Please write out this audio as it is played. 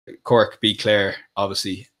Cork beat Clare,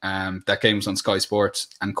 obviously. That game was on Sky Sports,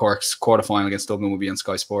 and Cork's quarterfinal against Dublin will be on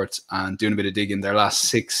Sky Sports. And doing a bit of digging, their last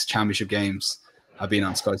 6 championship games have been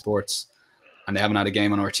on Sky Sports, and they haven't had a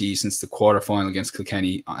game on RT since the quarterfinal against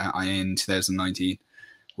Kilkenny in 2019,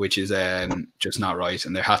 which is just not right.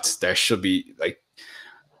 And there should be, like,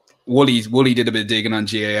 Wooly did a bit of digging on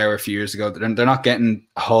GAR a few years ago. They're not getting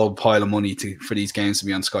a whole pile of money for these games to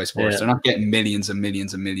be on Sky Sports. Yeah. They're not getting millions and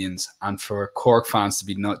millions and millions. And for Cork fans to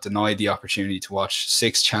be not denied the opportunity to watch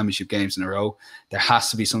 6 championship games in a row, there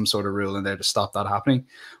has to be some sort of rule in there to stop that happening.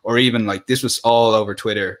 Or even, like, this was all over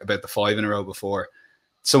Twitter about the 5 in a row before.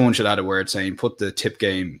 Someone should add a word saying, put the tip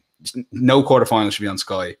game, no quarterfinal should be on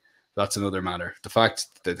Sky. That's another matter. The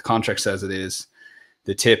fact that the contract says it is,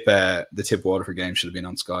 the tip Waterford game should have been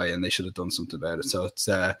on Sky, and they should have done something about it. So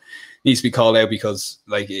it needs to be called out, because,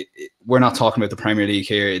 like, we're not talking about the Premier League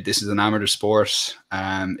here. This is an amateur sport.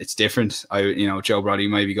 It's different. Joe Brody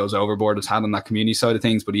maybe goes overboard as had on that community side of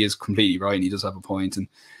things, but he is completely right, and he does have a point. And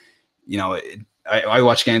I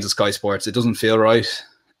watch games at Sky Sports. It doesn't feel right.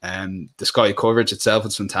 The Sky coverage itself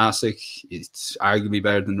is fantastic. It's arguably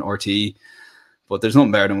better than RT. But there's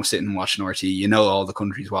nothing better than sitting and watching RT. All the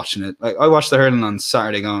countries watching it. Like, I watched the hurling on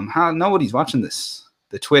Saturday going, nobody's watching this.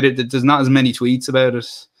 The Twitter, there's not as many tweets about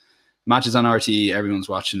it. Matches on RT, everyone's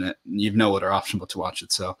watching it. You've no other option but to watch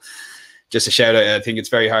it. So just a shout out. I think it's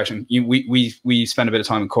very harsh. And we spent a bit of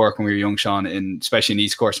time in Cork when we were young, Sean, especially in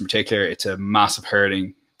East Course in particular. It's a massive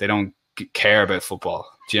hurling. They don't care about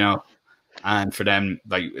football, And for them,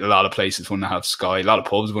 like, a lot of places wouldn't have Sky. A lot of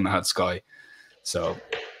pubs wouldn't have had Sky. So,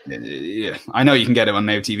 yeah, I know you can get it on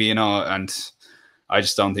Now TV and all, and I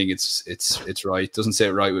just don't think it's right. It doesn't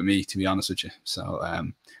sit right with me, to be honest with you. So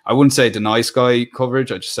I wouldn't say deny Sky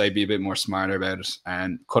coverage. I'd just say be a bit more smarter about it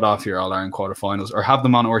and cut off your All-Ireland quarterfinals, or have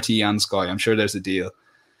them on RT and Sky. I'm sure there's a deal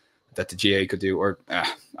that the GA could do, or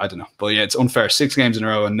I don't know. But yeah, it's unfair. 6 games in a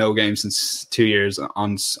row and no game since 2 years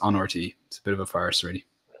on RT. It's a bit of a farce, really.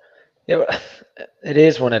 Yeah, well, it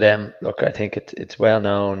is one of them. Look, I think it's well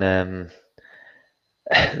known.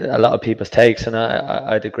 A lot of people's takes, and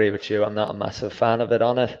I'd agree with you. I'm not a massive fan of it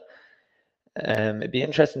on it. It'd be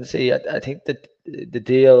interesting to see. I think that the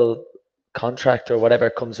deal contract or whatever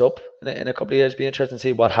comes up in a couple of years. It'd be interesting to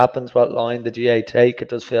see what happens, what line the GA take. It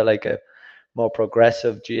does feel like a more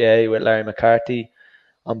progressive GA with Larry McCarthy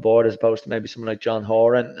on board, as opposed to maybe someone like John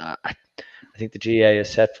Horan. I think the GA is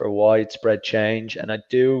set for a widespread change, and I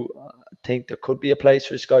do think there could be a place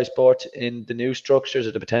for Sky Sports in the new structures,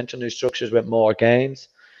 or the potential new structures with more games.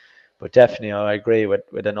 But definitely, I agree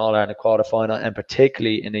with an All-Ireland quarterfinal, and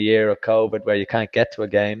particularly in a year of COVID where you can't get to a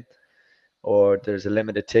game, or there's a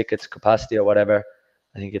limited tickets capacity or whatever.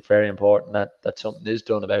 I think it's very important that something is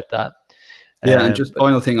done about that. Yeah, and just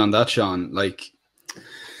final thing on that, Sean, like,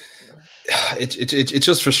 it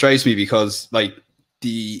just frustrates me, because, like,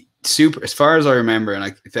 as far as I remember, and,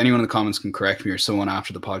 like, if anyone in the comments can correct me, or someone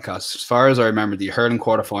after the podcast, as far as I remember, the hurling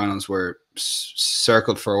quarterfinals were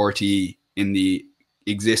circled for RTE in the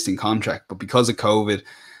existing contract, but because of COVID,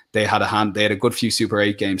 they had a good few Super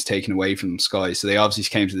 8 games taken away from Sky, so they obviously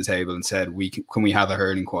came to the table and said, can we have a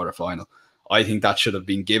hurling quarterfinal? I think that should have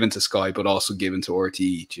been given to Sky, but also given to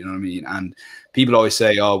RTE. Do you know what I mean? And people always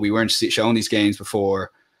say, "Oh, we weren't showing these games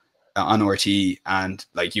before on RT," and,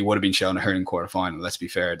 like, you would have been shown a hurling quarterfinal. Let's be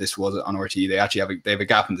fair, this was on RT. They actually have a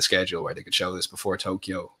gap in the schedule where they could show this before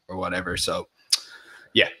Tokyo or whatever. So,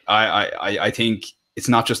 yeah, I think it's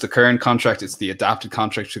not just the current contract; it's the adapted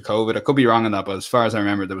contract to COVID. I could be wrong on that, but as far as I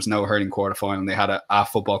remember, there was no hurling quarterfinal. They had a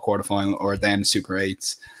football quarterfinal, or then Super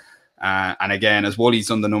 8s. And again, as Wooly's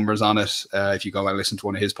done the numbers on it, if you go and listen to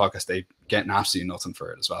one of his podcasts, they getting absolutely nothing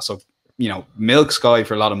for it as well. So, milk Sky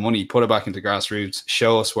for a lot of money, put it back into grassroots,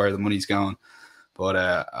 show us where the money's going. But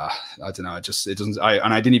I don't know, it doesn't.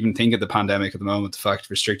 I didn't even think of the pandemic at the moment, the fact of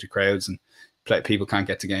restricted crowds and people can't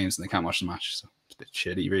get to games and they can't watch the match. So it's a bit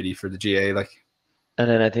shitty, really, for the GA. Like, and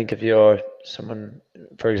then I think if you're someone,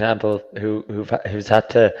 for example, who's had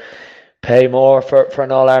to pay more for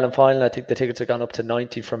an All-Ireland final, I think the tickets have gone up to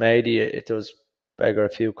 90 from 80. It does beggar a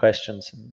few questions.